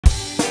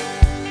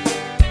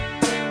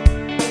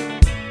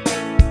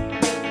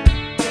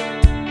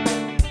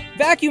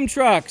Vacuum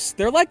trucks!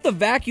 They're like the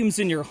vacuums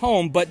in your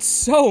home, but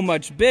so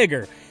much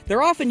bigger.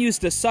 They're often used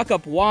to suck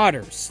up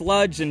water,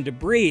 sludge, and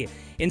debris.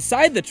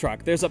 Inside the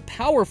truck, there's a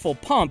powerful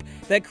pump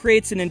that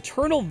creates an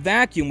internal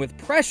vacuum with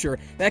pressure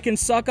that can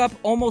suck up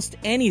almost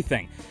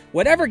anything.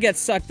 Whatever gets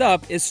sucked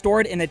up is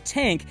stored in a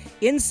tank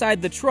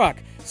inside the truck,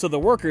 so the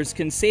workers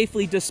can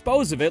safely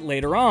dispose of it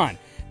later on.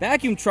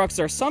 Vacuum trucks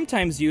are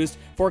sometimes used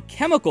for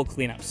chemical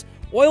cleanups,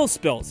 oil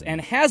spills,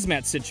 and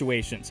hazmat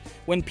situations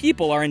when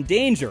people are in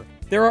danger.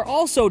 There are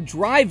also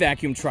dry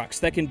vacuum trucks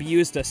that can be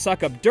used to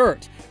suck up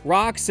dirt,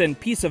 rocks, and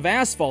pieces of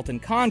asphalt and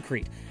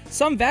concrete.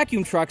 Some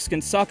vacuum trucks can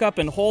suck up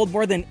and hold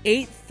more than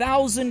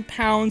 8,000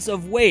 pounds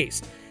of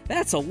waste.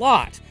 That's a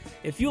lot.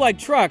 If you like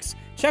trucks,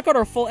 check out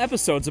our full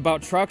episodes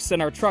about trucks and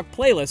our truck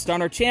playlist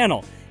on our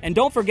channel. And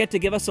don't forget to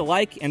give us a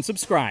like and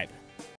subscribe.